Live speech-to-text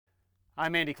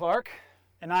I'm Andy Clark,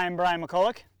 And I am Brian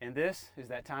McCollough. and this is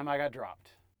That Time I Got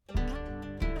Dropped.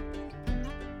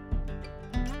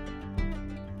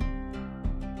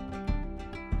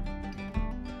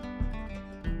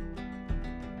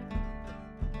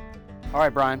 All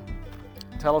right, Brian,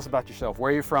 tell us about yourself.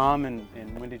 Where are you from, and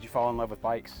when did you fall in love with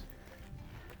bikes?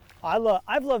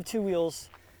 I've loved two wheels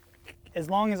as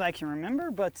long as I can remember,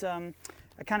 but I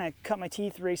kind of cut my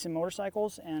teeth racing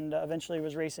motorcycles, and eventually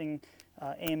was racing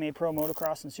AMA Pro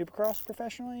Motocross and Supercross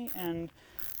professionally. And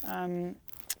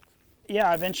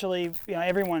eventually,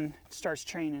 everyone starts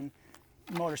training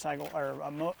motorcycle or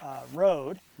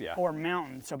road or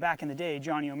mountain. So back in the day,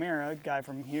 Johnny O'Mara, guy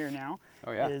from here now,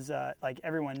 is like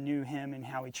everyone knew him and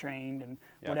how he trained and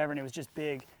whatever, and it was just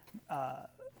big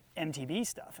MTB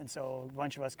stuff. And so a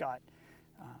bunch of us got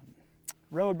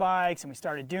road bikes and we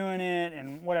started doing it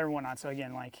and whatever whatnot. So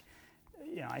again,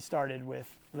 I started with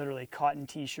literally cotton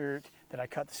t-shirt that I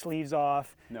cut the sleeves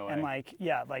off, and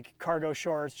like cargo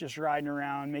shorts, just riding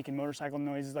around making motorcycle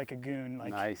noises like a goon.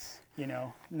 Nice.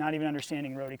 Not even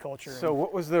understanding roadie culture. So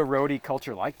what was the roadie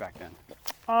culture like back then?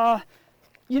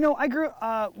 I grew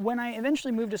when I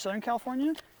eventually moved to Southern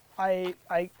California.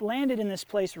 I landed in this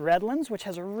place, Redlands, which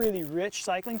has a really rich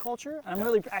cycling culture. I'm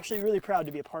really proud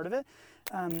to be a part of it.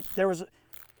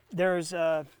 There's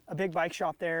a big bike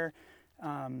shop there.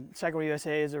 Cycle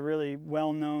USA is a really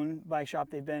well-known bike shop.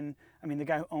 The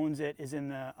guy who owns it is in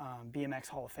the BMX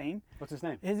Hall of Fame. What's his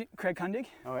name? Craig Kundig.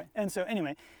 Oh, right. And so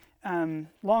anyway,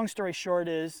 long story short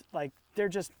is they're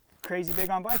just crazy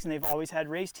big on bikes, and they've always had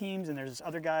race teams. And there's this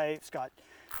other guy, Scott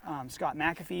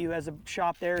McAfee, who has a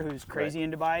shop there, who's crazy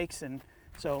into bikes. And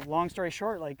so long story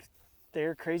short,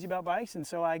 they're crazy about bikes. And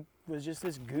so I was just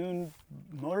this goon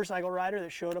motorcycle rider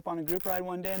that showed up on a group ride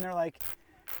one day, and they're like,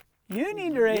 "You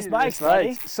need to race bikes,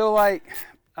 buddy." So I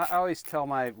always tell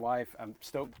my wife I'm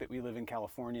stoked that we live in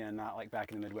California and not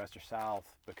back in the Midwest or South,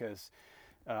 because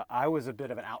I was a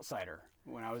bit of an outsider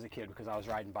when I was a kid, because I was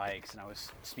riding bikes and I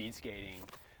was speed skating.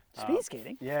 Speed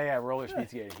skating? Yeah, roller speed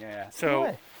skating. Yeah.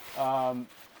 So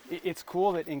it's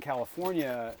cool that in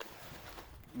California,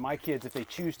 my kids, if they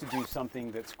choose to do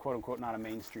something that's quote unquote not a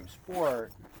mainstream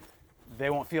sport, they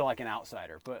won't feel like an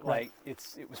outsider. But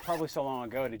it was probably so long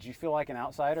ago. Did you feel like an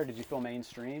outsider? Did you feel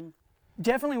mainstream?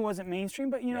 Definitely wasn't mainstream,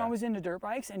 but I was into dirt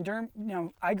bikes,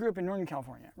 and I grew up in Northern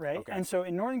California, right? Okay. And so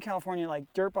in Northern California,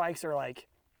 dirt bikes are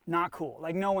not cool.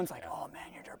 No one's "Oh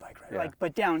man, you're a dirt bike rider." Yeah.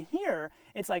 But down here,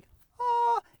 it's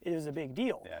it was a big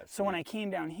deal. Yeah, so when I came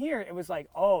down here, it was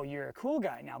 "Oh, you're a cool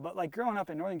guy now." But growing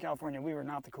up in Northern California, we were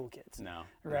not the cool kids. No.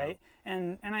 Right? No.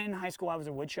 And in high school, I was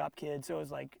a woodshop kid, so it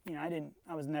was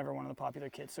I was never one of the popular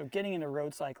kids. So getting into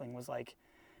road cycling was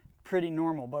pretty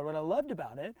normal. But what I loved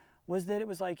about it was that it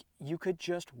was you could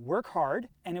just work hard,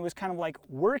 and it was kind of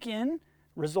work in,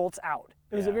 results out.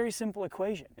 It was a very simple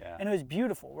equation, and it was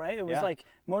beautiful, right? It was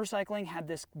motorcycling had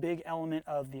this big element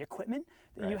of the equipment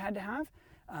that you had to have.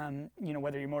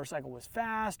 Whether your motorcycle was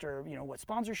fast or, what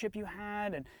sponsorship you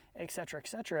had, and et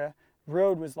cetera.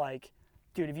 Road was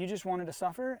dude, if you just wanted to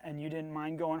suffer and you didn't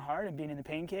mind going hard and being in the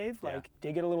pain cave,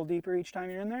 dig it a little deeper each time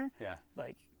you're in there. Yeah.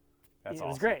 That's it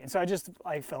was great. And so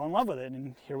I fell in love with it,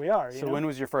 and here we are. So when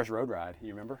was your first road ride? You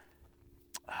remember?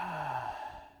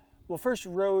 Well, first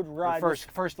road ride.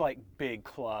 First big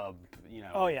club,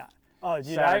 Oh yeah. Oh,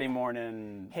 dude, Saturday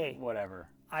morning. Whatever.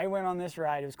 I went on this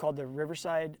ride. It was called the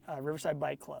Riverside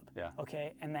Bike Club. Yeah.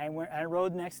 Okay. And I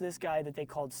rode next to this guy that they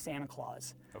called Santa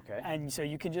Claus. Okay. And so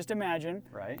you can just imagine.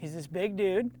 Right. He's this big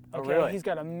dude. Okay. Oh, really? He's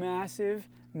got a massive,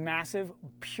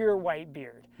 pure white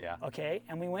beard. Yeah. Okay.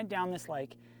 And we went down this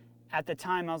at the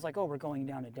time I was oh, we're going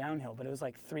down a downhill, but it was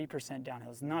 3%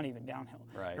 downhill. It's not even downhill.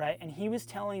 Right. Right. And he was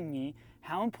telling me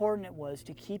how important it was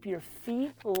to keep your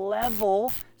feet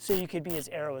level so you could be as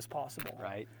aero as possible.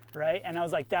 Right. Right? And I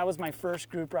was that was my first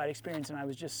group ride experience, and I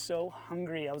was just so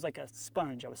hungry. I was like a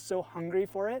sponge. I was so hungry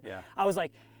for it. Yeah. I was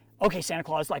okay, Santa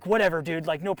Claus, whatever, dude,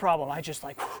 no problem. I just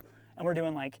and we're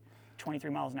doing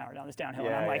 23 miles an hour down this downhill,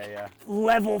 and I'm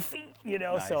level feet,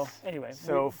 Nice. So anyway.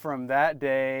 So from that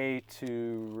day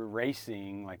to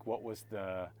racing, what was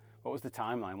the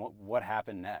timeline? What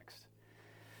happened next?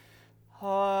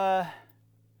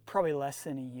 Probably less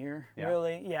than a year,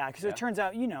 really. Yeah, because it turns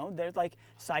out, they're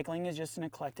cycling is just an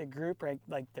eclectic group, right?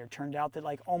 There turned out that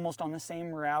almost on the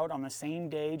same route, on the same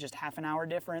day, just half an hour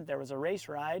different, there was a race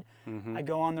ride. Mm-hmm. I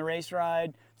go on the race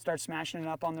ride, start smashing it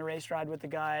up on the race ride with the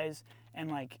guys,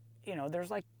 and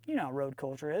there's like, how road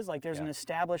culture is. Like there's an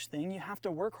established thing. You have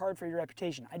to work hard for your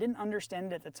reputation. I didn't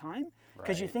understand it at the time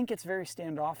because you think it's very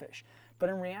standoffish. But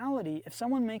in reality, if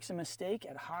someone makes a mistake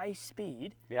at high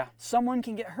speed, someone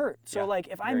can get hurt. So like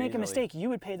if I make a mistake, you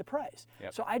would pay the price.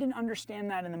 So I didn't understand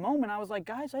that in the moment. I was like,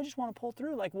 guys, I just want to pull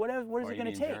through. Like what is it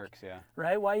going to take? Jerks,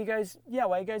 right? Why you guys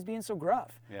being so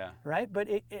gruff? Right? But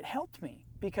it helped me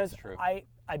because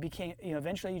I became,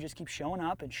 eventually you just keep showing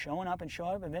up and showing up and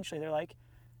showing up. Eventually they're like,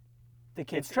 the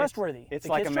kid's trustworthy. It's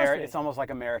like it's almost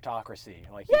like a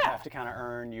meritocracy. Like you have to kind of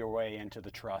earn your way into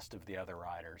the trust of the other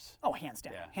riders. Oh, hands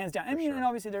down, hands down. I mean, and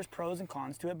obviously there's pros and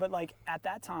cons to it, but like at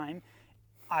that time,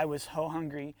 I was so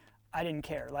hungry, I didn't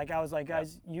care. Like I was like,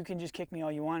 guys, you can just kick me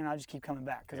all you want, and I'll just keep coming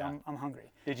back because I'm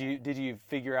hungry. Did you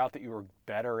figure out that you were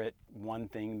better at one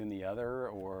thing than the other,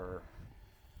 or?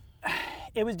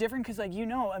 It was different because, like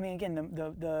I mean, again,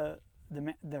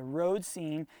 the road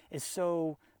scene is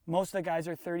so. Most of the guys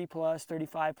are 30 plus,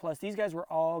 35 plus. These guys were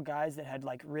all guys that had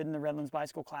like ridden the Redlands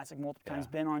Bicycle Classic multiple times,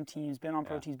 been on teams, been on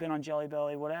pro teams, been on Jelly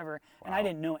Belly, whatever. Wow. And I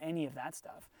didn't know any of that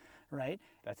stuff, right?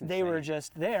 That's insane. They were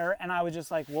just there, and I was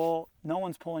just like, well, no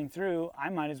one's pulling through. I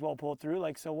might as well pull through.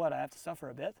 Like, so what? I have to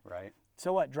suffer a bit. Right.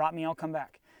 So what? Drop me, I'll come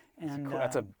back. And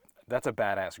that's a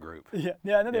badass group. Yeah.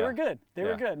 No, they were good. They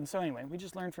were good. And so anyway, we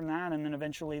just learned from that, and then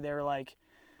eventually they were like,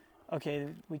 okay,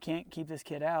 we can't keep this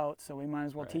kid out, so we might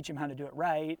as well teach him how to do it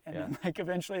right. And then, like,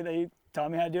 eventually they taught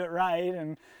me how to do it right,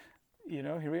 and,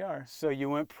 here we are. So you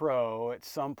went pro at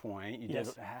some point. You did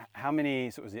how many?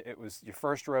 So it was your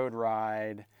first road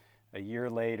ride. A year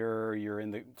later, you're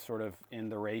in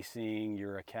the racing.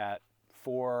 You're a Cat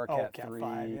 4, Cat 3,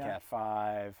 5, Cat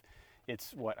 5.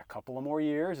 It's what, a couple of more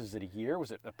years? Is it a year?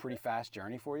 Was it a pretty fast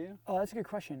journey for you? Oh, that's a good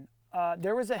question.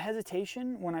 There was a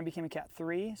hesitation when I became a Cat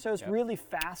 3, so it's really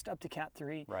fast up to Cat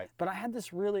 3. Right. But I had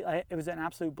this it was an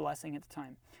absolute blessing at the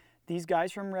time. These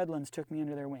guys from Redlands took me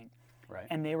under their wing. Right.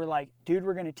 And they were like, dude,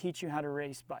 we're going to teach you how to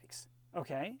race bikes.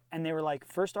 Okay? And they were like,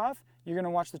 first off, you're going to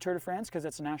watch the Tour de France because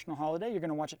it's a national holiday. You're going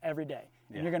to watch it every day.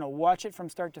 And you're going to watch it from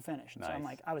start to finish. Nice. So I'm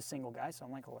like, I was single guy, so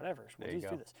I'm like, well, whatever. We'll just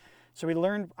do this. So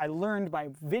I learned by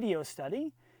video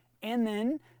study, and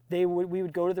then we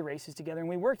would go to the races together and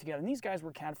we worked together. And these guys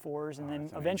were Cat 4s, and then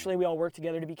eventually we all worked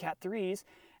together to be Cat 3s.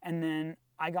 And then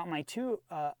I got my 2,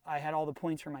 I had all the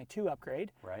points for my 2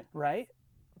 upgrade. Right?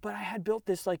 But I had built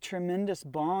this like tremendous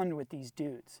bond with these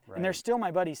dudes. Right. And they're still my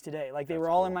buddies today. Like they were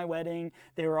all in my wedding.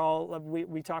 They were all,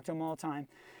 we talked to them all the time.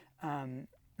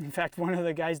 In fact, one of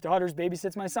the guy's daughters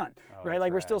babysits my son, right?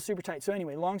 Like we're still super tight. So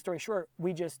anyway, long story short,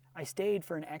 I stayed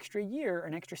for an extra year,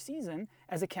 an extra season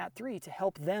as a Cat 3 to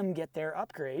help them get their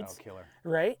upgrades. Oh, killer.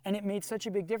 Right? And it made such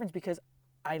a big difference because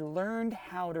I learned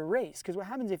how to race. Because what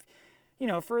happens if,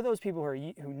 for those people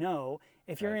who know,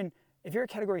 if you're a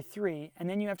Category 3 and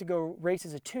then you have to go race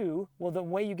as a 2, well, the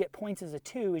way you get points as a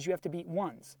 2 is you have to beat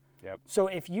 1s. Yep. So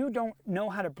if you don't know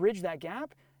how to bridge that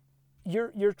gap,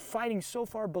 you're fighting so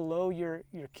far below your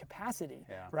capacity,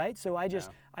 right? So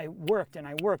I worked and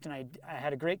I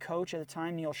had a great coach at the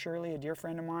time, Neil Shirley, a dear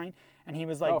friend of mine, and he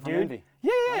was like, dude, Envy.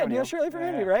 Neil Shirley from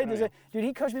Envy, right? Dude,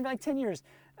 he coached me for like 10 years.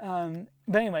 But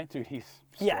anyway, dude, he's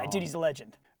strong. He's a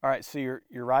legend. All right, so you're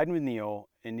riding with Neil,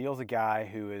 and Neil's a guy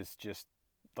who is just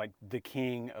like the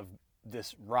king of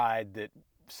this ride that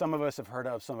some of us have heard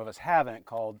of, some of us haven't,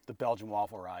 called the Belgian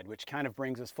Waffle Ride, which kind of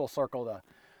brings us full circle to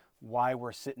why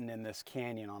we're sitting in this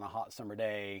canyon on a hot summer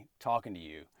day talking to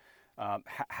you.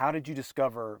 How did you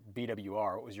discover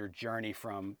BWR? What was your journey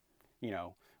from,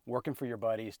 working for your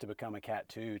buddies to become a Cat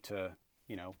 2 to,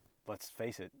 let's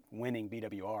face it, winning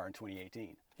BWR in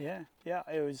 2018? Yeah,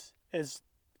 it's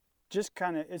just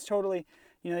kind of, it's totally,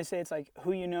 they say it's like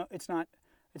who you know, it's not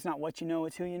what you know,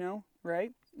 it's who you know,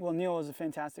 right? Well, Neil was a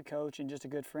fantastic coach and just a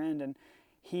good friend, and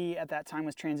he at that time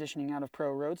was transitioning out of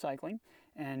pro road cycling,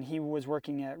 and he was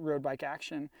working at Road Bike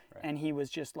Action, and he was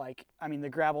just like, the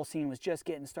gravel scene was just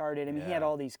getting started. He had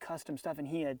all these custom stuff, and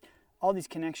he had all these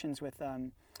connections with,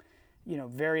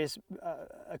 various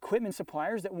equipment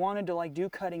suppliers that wanted to like do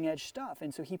cutting edge stuff.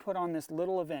 And so he put on this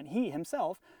little event. He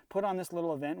himself put on this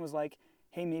little event, was like,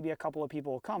 hey, maybe a couple of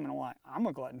people will come. And I'm like, I'm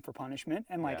a glutton for punishment.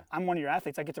 And like, I'm one of your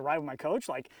athletes. I get to ride with my coach.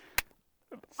 Like,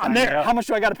 I'm there. How much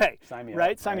do I got to pay? Sign me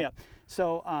right? up. Sign me up.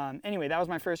 So anyway, that was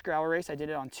my first gravel race. I did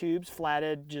it on tubes,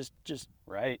 flatted, just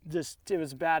it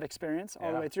was a bad experience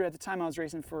all the way through. At the time, I was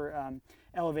racing for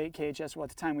Elevate KHS. Well, at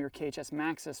the time, we were KHS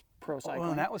Maxxis Pro Cycling. Well,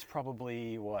 and that was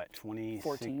probably, what,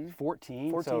 2014?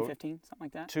 14, so 15, something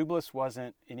like that. Tubeless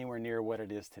wasn't anywhere near what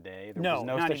it is today. There was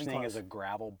no such thing as a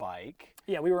gravel bike.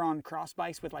 Yeah, we were on cross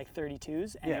bikes with like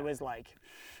 32s, and it was like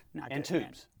not and good.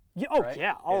 tubes.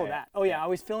 Yeah, all of that. Oh yeah, I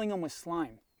was filling them with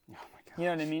slime. Oh my gosh. You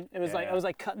know what I mean? It was I was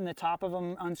like cutting the top of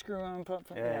them, unscrewing them.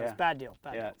 It was a bad deal.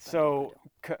 Bad deal. So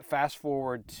fast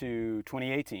forward to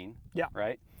 2018. Yeah.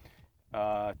 Right.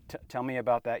 Tell me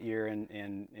about that year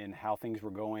and how things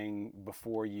were going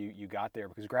before you got there,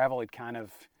 because gravel had kind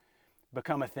of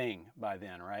become a thing by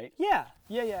then, right? Yeah.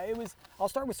 It was. I'll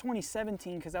start with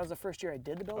 2017 because that was the first year I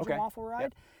did the Belgian waffle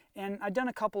ride, and I'd done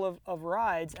a couple of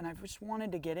rides, and I just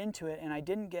wanted to get into it, and I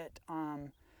didn't get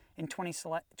in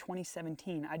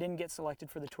 2017 I didn't get selected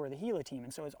for the Tour of the Gila team,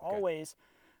 and so it's always.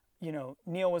 You know,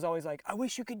 Neil was always like, I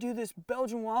wish you could do this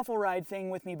Belgian waffle ride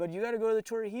thing with me, but you got to go to the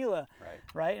Tour of Gila.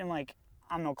 Right? And I'm like,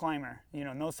 I'm no climber. You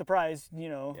know, no surprise, you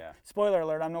know, spoiler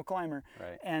alert, I'm no climber.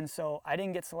 Right. And so I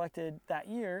didn't get selected that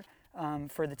year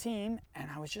for the team, and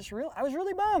I was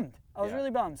really bummed. I was really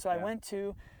bummed. So I went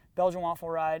to Belgian waffle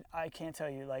ride. I can't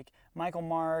tell you, like, Michael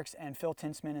Marks and Phil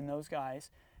Tinsman and those guys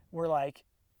were like,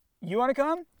 you want to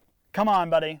come? Come on,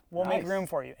 buddy. We'll make room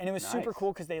for you. And it was super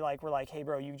cool because they were like, hey,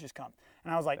 bro, you just come.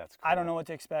 And I was like, cool. I don't know what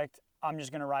to expect. I'm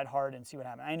just going to ride hard and see what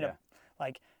happens. I ended up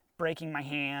like breaking my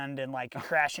hand and like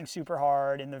crashing super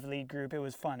hard in the lead group. It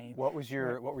was funny. What were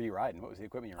you riding? What was the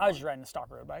equipment you were riding? I was just riding a stock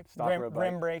road bike.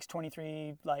 Rim brakes,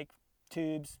 23 like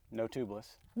tubes. No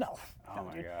tubeless? No. Oh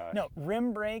my God. No,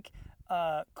 rim brake.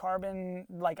 Carbon,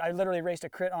 like I literally raced a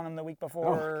crit on him the week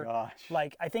before. Oh gosh.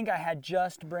 Like I think I had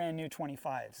just brand new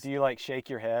 25s. Do you like shake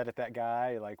your head at that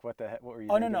guy? Like what were you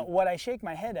Oh thinking? no. What I shake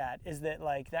my head at is that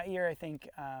like that year I think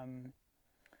oh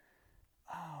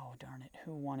darn it,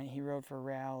 who won it? He rode for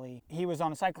Rally. He was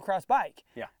on a cyclocross bike.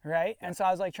 Yeah. Right? Yeah. And so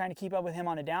I was like trying to keep up with him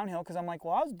on a downhill because I'm like,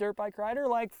 well, I was a dirt bike rider,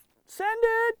 like send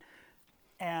it.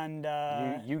 And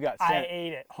you got sent, I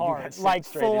ate it hard, like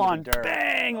full on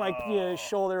bang, like the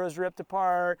shoulder was ripped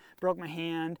apart, broke my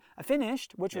hand. I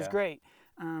finished, which was great,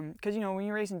 because you know when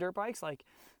you're racing dirt bikes, like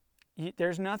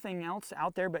there's nothing else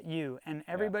out there but you, and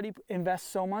everybody invests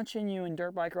so much in you in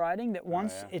dirt bike riding that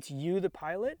once it's you the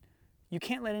pilot, you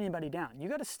can't let anybody down. You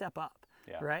got to step up,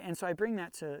 right? And so I bring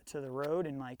that to the road,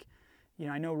 and like, you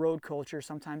know, I know road culture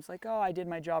sometimes like, oh, I did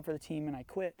my job for the team and I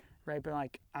quit. Right, but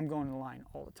like I'm going to the line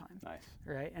all the time. Nice.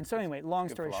 Right, and so anyway, long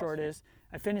story short is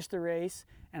I finished the race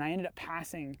and I ended up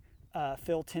passing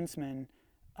Phil Tinsman,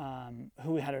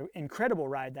 who had an incredible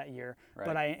ride that year. Right.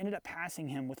 But I ended up passing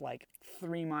him with like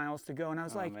 3 miles to go, and I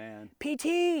was like, man.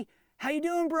 PT, how you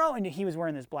doing, bro? And he was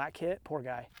wearing this black kit. Poor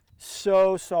guy,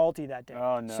 so salty that day.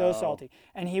 Oh no. So salty,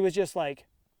 and he was just like,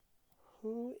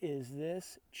 who is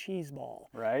this cheeseball?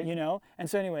 Right. You know? And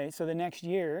so anyway, so the next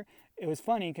year, it was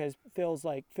funny because Phil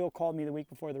called me the week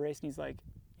before the race and he's like,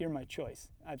 you're my choice.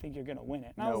 I think you're going to win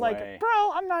it. And I was like,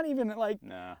 bro, I'm not even like,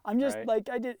 I'm just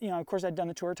like, I did, you know, of course I'd done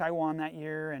the Tour of Taiwan that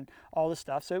year and all this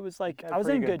stuff. So it was like, I was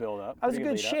in good build-up. I was in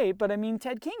good shape, but I mean,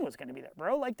 Ted King was going to be there,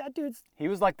 bro. Like that he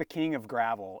was like the king of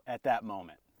gravel at that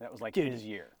moment. That was like his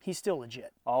year. He's still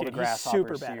legit. All the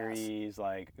Grasshopper series,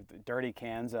 like Dirty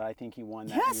Kansas, I think he won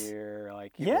that year.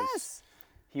 Like he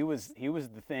was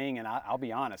the thing, and I'll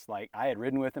be honest, like I had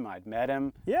ridden with him, I'd met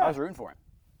him, I was rooting for him.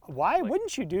 Why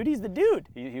wouldn't you, dude? He's the dude.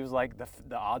 He was like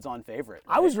the odds-on favorite.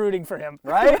 Right? I was rooting for him,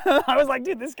 right? I was like,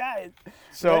 dude, this guy.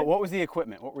 So what was the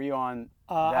equipment? What were you on?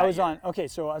 I was on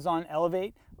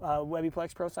Elevate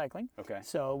Webbyplex Pro Cycling. Okay.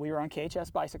 So we were on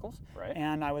KHS bicycles. Right.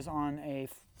 And I was on a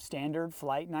standard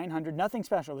Flight 900, nothing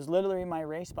special. It was literally my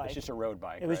race bike. It's just a road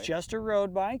bike. It was just a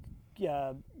road bike.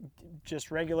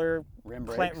 Just regular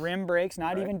rim brakes,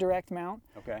 not even direct mount.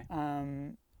 Okay.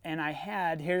 And I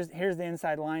had here's the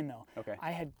inside line though. Okay.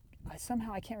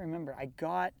 I can't remember.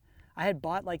 I had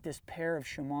bought like this pair of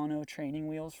Shimano training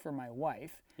wheels for my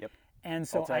wife. Yep. And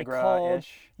so I called,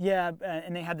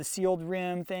 and they had the sealed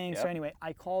rim thing. Yep. So anyway,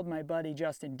 I called my buddy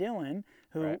Justin Dillon,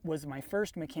 who was my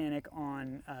first mechanic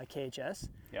on KHS.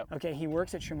 Yep. Okay, he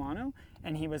works at Shimano,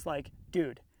 and he was like,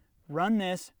 dude, run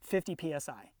this 50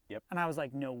 PSI. Yep. And I was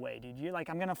like, no way, dude. You're like,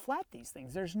 I'm going to flat these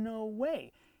things. There's no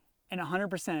way. And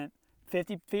 100%,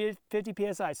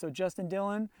 50 PSI. So Justin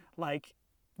Dillon, like,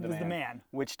 was the man.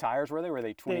 Which tires were they? Were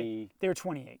they 20? They were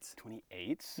 28s.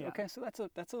 28s? Yeah. Okay, so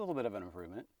that's a little bit of an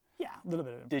improvement. Yeah, a little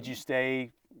bit of an improvement. Did you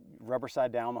stay rubber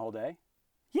side down the whole day?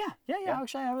 Yeah.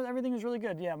 Actually, everything was really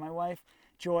good. Yeah, my wife,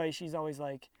 Joy, she's always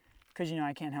like, because, you know,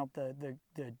 I can't help the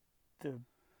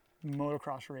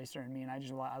motocross racer in me, and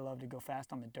I love to go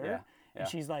fast on the dirt. Yeah. And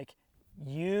she's like,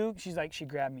 she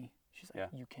grabbed me. She's like,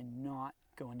 you cannot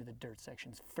go into the dirt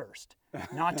sections first,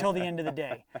 not till the end of the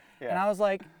day. And I was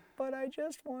like, but I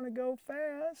just want to go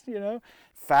fast, you know?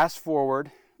 Fast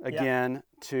forward again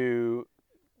to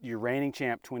your reigning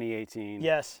champ 2018.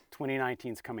 Yes.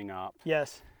 2019's coming up.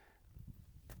 Yes.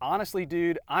 honestly,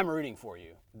 dude, I'm rooting for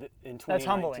you in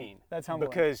 2019. That's humbling.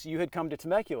 Because you had come to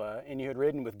Temecula and you had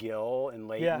ridden with Gil and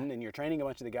Leighton, and you're training a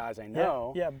bunch of the guys I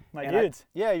know. Yeah, my dudes.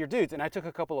 Your dudes. And I took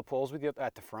a couple of pulls with you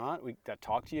at the front. We got to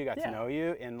talk to you, got to know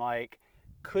you, and like,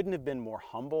 couldn't have been more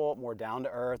humble, more down to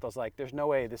earth. I was like, there's no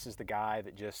way this is the guy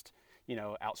that just,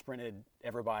 outsprinted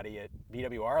everybody at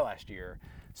BWR last year.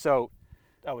 So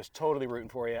I was totally rooting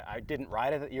for you. I didn't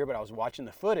ride it that year, but I was watching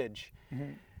the footage,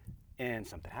 and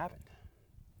something happened.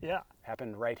 Yeah.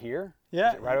 Happened right here?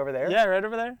 Yeah. Is it right over there? Yeah, right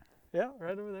over there. Yeah,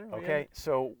 right over there. Okay,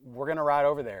 so we're going to ride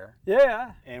over there.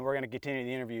 Yeah. And we're going to continue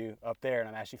the interview up there, and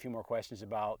I'm asking you a few more questions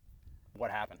about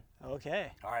what happened.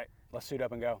 Okay. All right, let's suit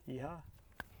up and go. Yeah.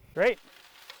 Great.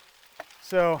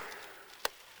 So,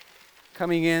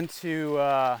 coming into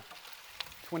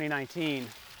 2019,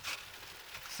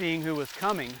 seeing who was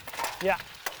coming. Yeah.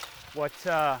 What'd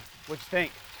you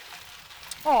think?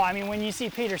 Oh, I mean, when you see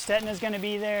Peter Stettin is going to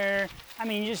be there, I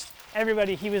mean,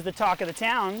 everybody, he was the talk of the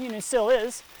town, still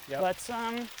is. Yep. But,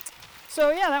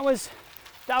 so yeah, that was,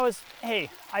 hey,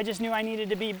 I just knew I needed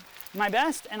to be my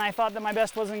best, and I thought that my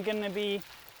best wasn't going to be,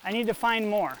 I needed to find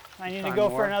more. I needed to go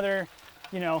for another,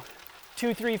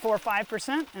 2, 3, 4,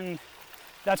 5%, and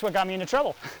that's what got me into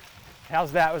trouble.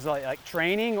 How's that? Was it like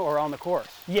training or on the course?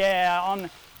 Yeah,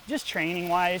 just training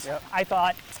wise. Yep. I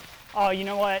thought, oh, you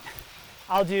know what?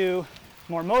 I'll do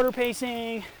more motor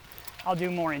pacing. I'll do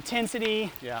more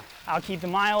intensity. Yeah. I'll keep the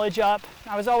mileage up.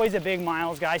 I was always a big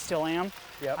miles guy, still am.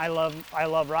 Yep. I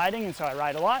love riding, and so I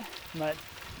ride a lot. But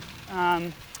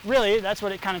really, that's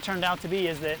what it kind of turned out to be,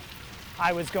 is that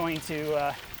I was going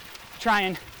to try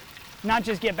and not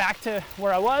just get back to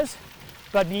where I was,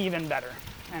 but be even better.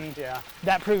 And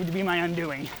that proved to be my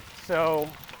undoing. So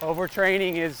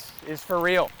overtraining is for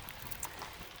real.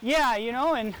 Yeah,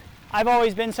 and I've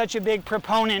always been such a big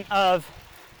proponent of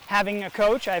having a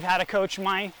coach. I've had a coach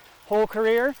my whole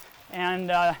career, and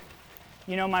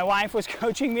my wife was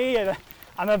coaching me, and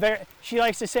she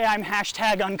likes to say I'm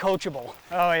 #uncoachable.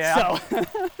 Oh yeah.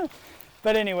 So,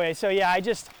 but anyway, so yeah,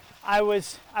 I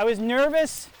was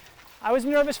nervous. I was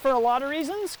nervous for a lot of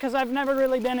reasons, because I've never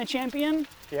really been a champion.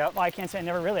 Yep. Well, I can't say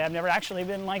never really. I've never actually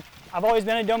been I've always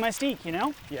been a domestique,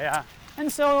 Yeah.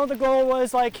 And so the goal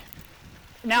was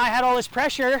now I had all this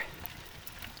pressure,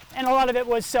 and a lot of it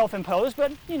was self-imposed,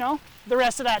 but the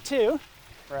rest of that too.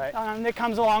 Right. That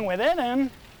comes along with it,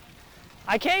 and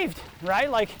I caved,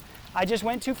 right? I just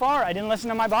went too far. I didn't listen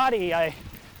to my body. I,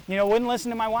 wouldn't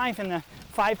listen to my wife and the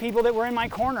 5 people that were in my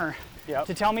corner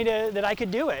to tell me that I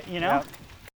could do it, Yep.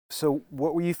 So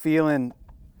what were you feeling?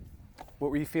 What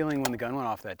were you feeling when the gun went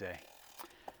off that day?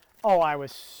 Oh, I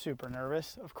was super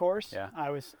nervous, of course. Yeah. I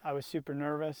was super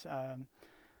nervous.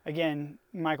 Again,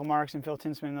 Michael Marks and Phil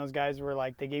Tinsman and those guys were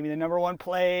they gave me the #1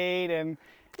 plate, and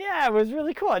yeah, it was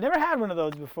really cool. I never had one of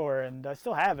those before, and I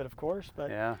still have it, of course. But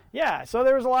yeah, so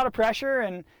there was a lot of pressure,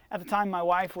 and at the time my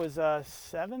wife was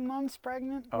 7 months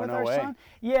pregnant with our son.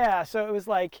 Yeah, so it was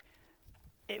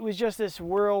it was just this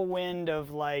whirlwind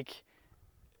of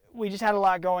we just had a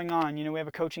lot going on. We have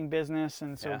a coaching business,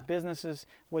 and so business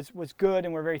was good,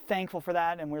 and we're very thankful for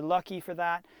that, and we're lucky for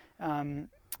that.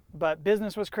 But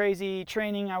business was crazy.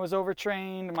 Training, I was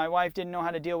overtrained. My wife didn't know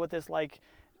how to deal with this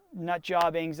nut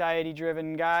job,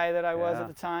 anxiety-driven guy that I was at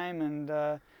the time,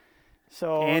 and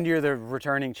so. And you're the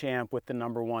returning champ with the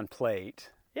 #1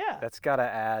 plate. Yeah. That's got to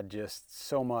add just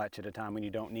so much at a time when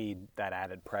you don't need that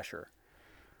added pressure.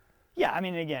 Yeah, I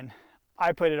mean, again,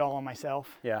 I put it all on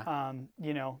myself. Yeah.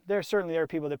 There are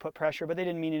people that put pressure, but they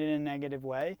didn't mean it in a negative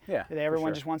way. Yeah.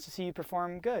 Everyone just wants to see you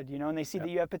perform good, and they see that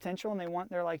you have potential, and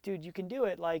they're like, dude, you can do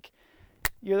it.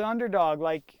 You're the underdog.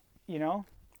 Right.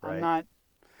 I'm not,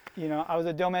 I was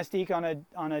a domestique on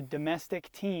a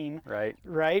domestic team. Right.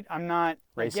 Right. I'm not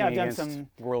racing I've done against some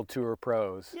World Tour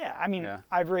pros. Yeah. I mean,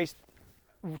 I've raced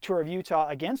Tour of Utah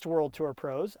against World Tour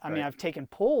pros. I mean, I've taken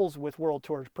polls with World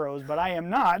Tour pros, but I am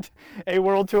not a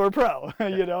World Tour pro.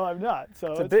 I'm not.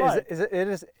 So it's fine.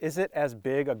 Is it as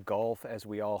big a gulf as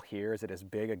we all hear? Is it as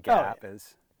big a gap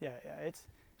as? Yeah.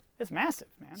 It's massive,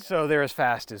 man. So they're as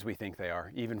fast as we think they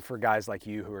are, even for guys like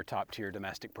you who are top tier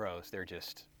domestic pros. They're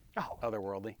just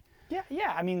otherworldly.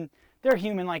 Yeah. I mean, they're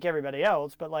human like everybody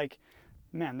else, but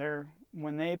man,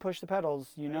 when they push the pedals,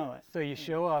 it. So you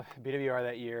show up BWR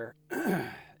that year,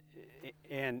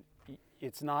 and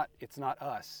it's not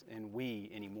us and we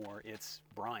anymore. It's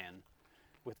Brian,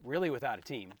 without a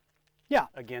team. Yeah.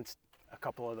 Against a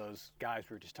couple of those guys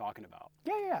we were just talking about.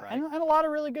 Yeah. Right? And a lot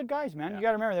of really good guys, man. Yeah. You got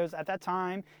to remember, there was at that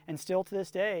time, and still to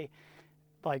this day,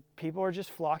 people are just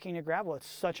flocking to gravel. It's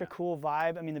such a cool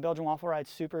vibe. I mean, the Belgian Waffle Ride's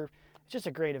super. It's just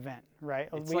a great event, right?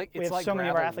 We have so many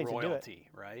of our athletes royalty, that do it.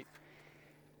 Right?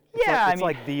 Yeah, it's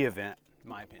like the event. in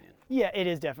my opinion. Yeah, it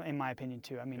is definitely, in my opinion,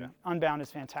 too. I mean, Unbound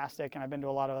is fantastic, and I've been to a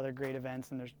lot of other great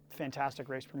events, and there's fantastic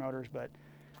race promoters, but,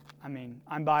 I mean,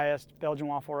 I'm biased. Belgian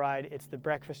Waffle Ride, it's the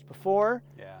breakfast before,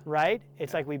 right?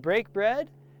 It's like we break bread,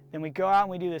 then we go out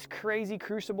and we do this crazy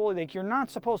crucible. Like, you're not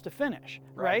supposed to finish,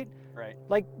 right? Right.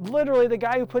 Like, literally, the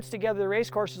guy who puts together the race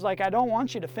course is like, I don't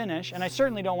want you to finish, and I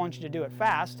certainly don't want you to do it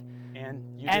fast.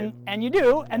 And you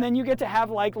do, and then you get to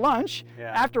have like lunch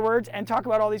afterwards and talk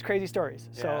about all these crazy stories.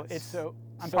 So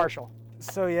I'm partial.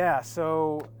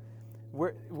 So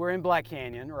we're in Black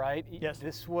Canyon, right? Yes.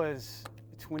 This was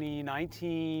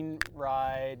 2019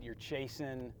 ride. You're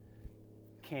chasing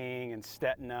King and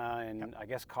Stetna and I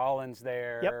guess Collins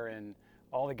there and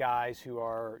all the guys who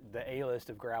are the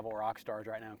A-list of gravel rock stars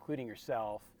right now, including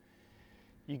yourself.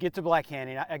 You get to Black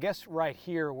Canyon. I guess right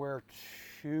here we're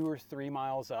 2 or 3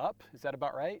 miles up. Is that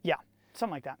about right? Yeah,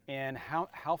 something like that. And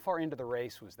how far into the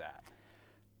race was that?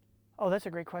 Oh, that's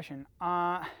a great question.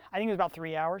 I think it was about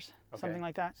 3 hours, something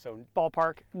like that. So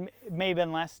ballpark, may have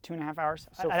been less, 2.5 hours.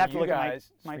 So I'd have to look at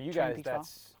my for you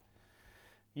guys,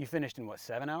 you finished in what,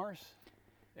 7 hours?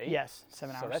 8? Yes,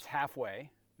 7 hours. So that's halfway.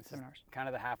 7 hours. Kind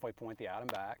of the halfway point, the out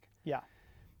and back. Yeah.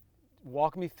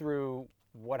 Walk me through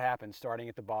what happened starting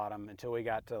at the bottom until we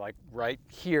got to like right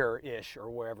here-ish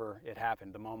or wherever it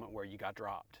happened, the moment where you got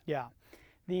dropped. Yeah.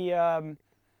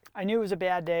 I knew it was a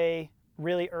bad day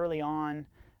really early on.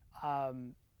 I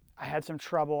had some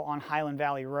trouble on Highland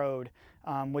Valley Road,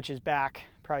 which is back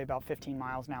probably about 15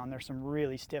 miles now, and there's some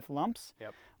really stiff lumps.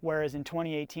 Yep. Whereas in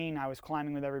 2018, I was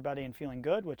climbing with everybody and feeling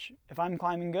good, which if I'm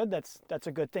climbing good, that's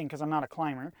a good thing because I'm not a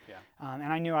climber. Yeah.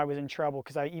 And I knew I was in trouble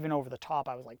because even over the top,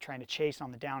 I was like trying to chase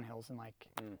on the downhills and like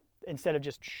instead of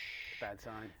just bad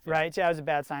sign. Right. So that was a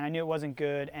bad sign. I knew it wasn't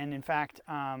good. And in fact,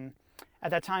 at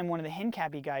that time, one of the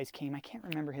Hincapie guys came. I can't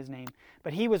remember his name,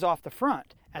 but he was off the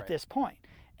front at this point.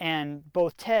 And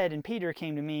both Ted and Peter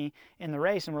came to me in the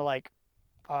race and were like,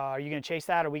 are you going to chase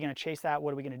that? Are we going to chase that?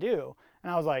 What are we going to do?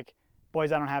 And I was like,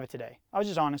 boys, I don't have it today. I was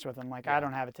just honest with them. Like, I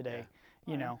don't have it today,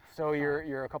 you know. So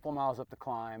you're a couple of miles up the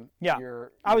climb. Yeah.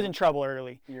 I was in trouble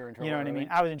early. You're in trouble You know what early? I mean?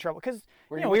 I was in trouble because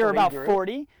we were about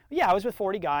 40. Yeah, I was with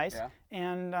 40 guys. Yeah.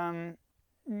 And,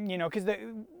 you know, because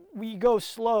we go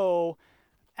slow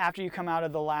after you come out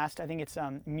of the last, I think it's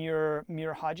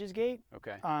Muir Hodges Gate.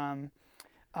 Okay.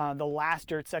 The last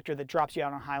dirt sector that drops you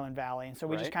out on Highland Valley. And so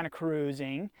we just kind of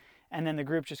cruising. And then the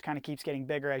group just kind of keeps getting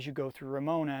bigger as you go through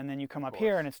Ramona, and then you come up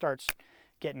here and it starts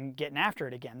getting after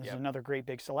it again. This is another great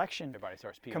big selection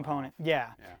component. Yeah.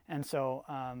 And so,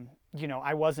 you know,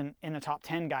 I wasn't in the top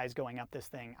 10 guys going up this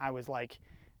thing. I was like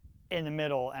in the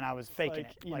middle and I was faking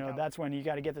it. You know, that's when you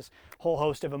got to get this whole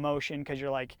host of emotion because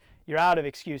you're like, you're out of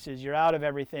excuses, you're out of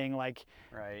everything. Like,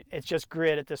 it's just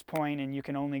grit at this point, and you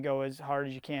can only go as hard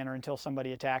as you can or until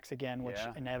somebody attacks again, which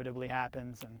inevitably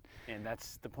happens. And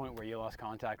that's the point where you lost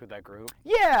contact with that group?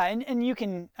 Yeah, and you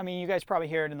can, I mean, you guys probably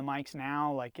hear it in the mics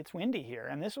now, like it's windy here.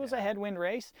 And this was a headwind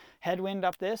race, headwind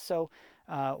up this. So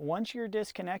once you're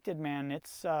disconnected, man,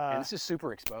 it's... and this is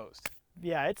super exposed.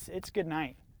 Yeah, it's good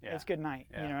night. Yeah. It's good night.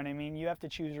 You know what I mean? You have to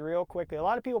choose real quickly. A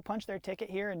lot of people punch their ticket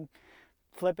here and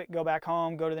flip it, go back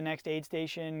home, go to the next aid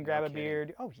station, grab a beer.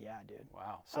 Oh, yeah, dude.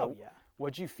 Wow. So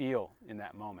what'd you feel in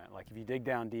that moment? Like if you dig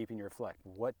down deep and you reflect,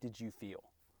 what did you feel?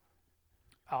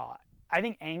 I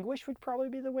think anguish would probably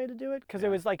be the way to do it because it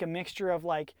was like a mixture of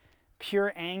like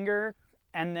pure anger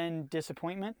and then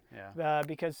disappointment. Yeah.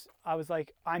 Because I was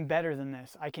like, I'm better than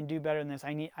this. I can do better than this.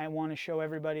 I want to show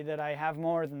everybody that I have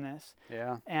more than this.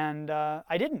 Yeah. And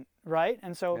I didn't, right?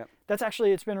 And so that's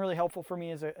actually, it's been really helpful for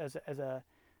me as a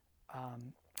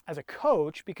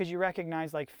coach because you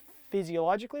recognize like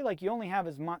physiologically, like you only have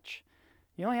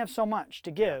so much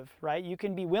to give, right? You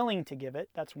can be willing to give it.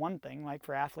 That's one thing. Like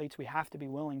for athletes, we have to be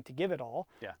willing to give it all.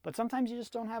 Yeah. But sometimes you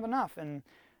just don't have enough. And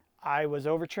I was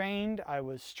overtrained. I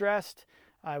was stressed.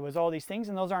 I was all these things,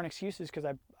 and those aren't excuses because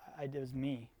it was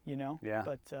me, you know. Yeah.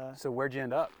 But so where'd you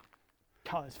end up?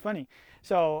 Oh, it's funny.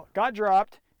 So got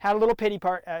dropped. Had a little pity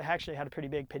party. Actually, had a pretty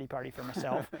big pity party for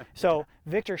myself. So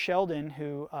Victor Sheldon,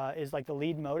 who is like the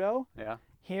lead moto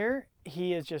here,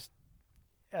 he is just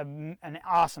an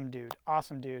awesome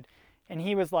dude. And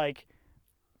he was like,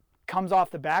 comes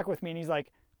off the back with me, and he's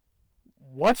like,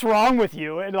 "What's wrong with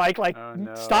you?" And like, oh,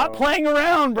 no. Stop playing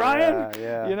around, Brian.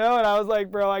 Yeah. You know. And I was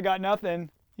like, "Bro, I got nothing."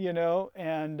 You know,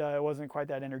 and it wasn't quite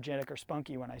that energetic or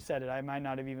spunky when I said it. I might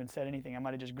not have even said anything. I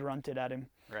might have just grunted at him.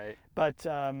 Right. But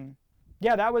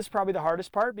Yeah, that was probably the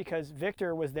hardest part because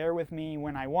Victor was there with me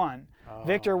when I won. Oh,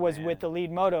 Victor was with the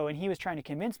lead moto, and he was trying to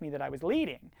convince me that I was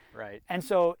leading. Right. And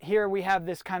so here we have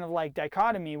this kind of like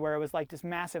dichotomy where it was like this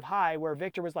massive high where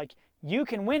Victor was like, you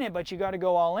can win it, but you got to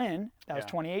go all in. That was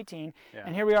 2018. Yeah.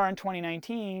 And here we are in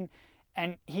 2019,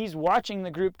 and he's watching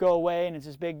the group go away, and it's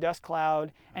this big dust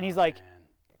cloud, and he's like,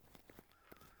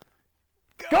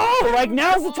 go! Like,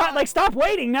 now's the time. Like, stop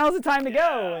waiting. Now's the time to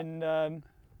go. And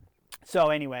so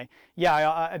anyway,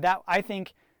 I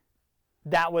think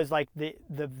that was like the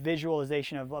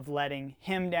visualization of letting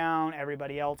him down,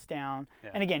 everybody else down.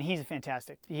 Yeah. And again, he's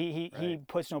fantastic. He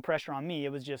puts no pressure on me.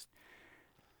 It was just,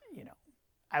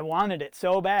 I wanted it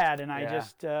so bad, and I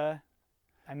just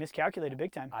I miscalculated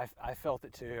big time. I felt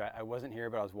it too. I wasn't here,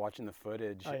 but I was watching the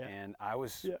footage, and I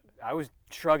was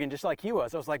shrugging just like he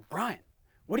was. I was like, Brian,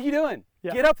 what are you doing?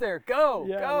 Yeah. Get up there, go,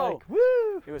 go. Like,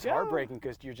 woo, it was heartbreaking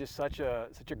because you're just such a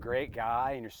great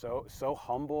guy, and you're so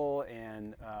humble,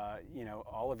 and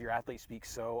all of your athletes speak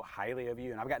so highly of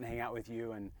you, and I've gotten to hang out with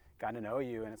you and gotten to know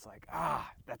you, and it's like,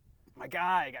 that my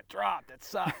guy got dropped. That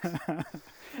sucks.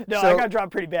 No, I got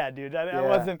dropped pretty bad, dude.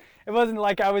 It wasn't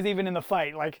like I was even in the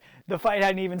fight. Like the fight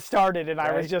hadn't even started, and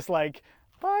I was just like,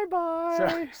 bye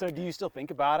bye. So do you still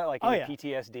think about it, like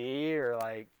PTSD or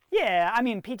like? Yeah, I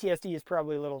mean, PTSD is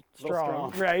probably a little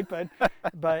strong, right? But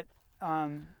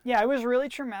it was really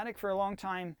traumatic for a long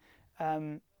time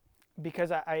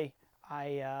because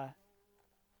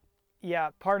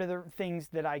part of the things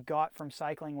that I got from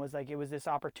cycling was like it was this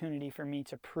opportunity for me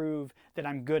to prove that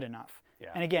I'm good enough. Yeah.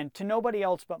 And again, to nobody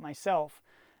else but myself,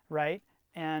 right?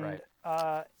 And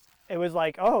it was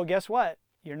like, oh, guess what?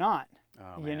 You're not.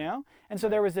 Oh, you know? And so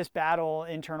there was this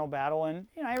internal battle, and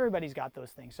everybody's got those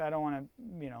things. So I don't want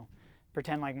to,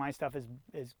 pretend like my stuff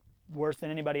is worse than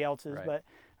anybody else's, but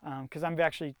because I'm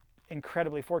actually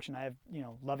incredibly fortunate. I have,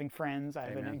 loving friends. I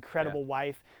have an incredible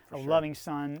wife, loving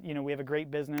son. We have a great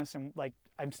business, and like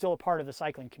I'm still a part of the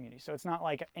cycling community. So it's not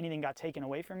like anything got taken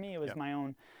away from me. It was my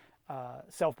own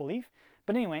self-belief.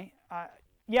 But anyway,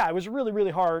 it was really,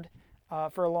 really hard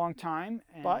for a long time,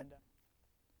 but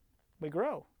we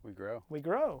grow.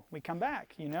 We come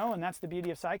back, and that's the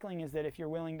beauty of cycling, is that if you're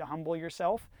willing to humble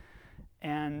yourself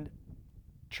and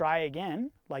try again,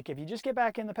 like if you just get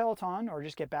back in the peloton or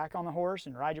just get back on the horse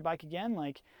and ride your bike again,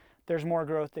 like there's more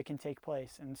growth that can take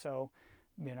place. And so,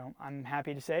 I'm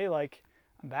happy to say, like,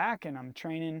 I'm back and I'm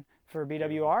training for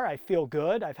BWR. I feel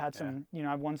good. I've had some,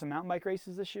 I've won some mountain bike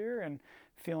races this year and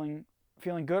feeling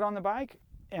good on the bike.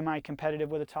 Am I competitive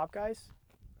with the top guys?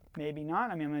 Maybe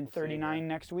not. I mean, I'm in 39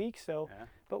 next week, so,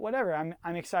 but whatever.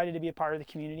 I'm excited to be a part of the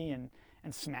community and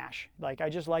smash. Like, I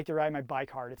just like to ride my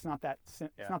bike hard. It's not that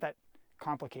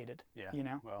complicated.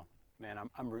 Yeah. Well, man,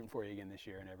 I'm rooting for you again this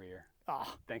year and every year.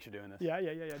 Oh. Thanks for doing this. Yeah.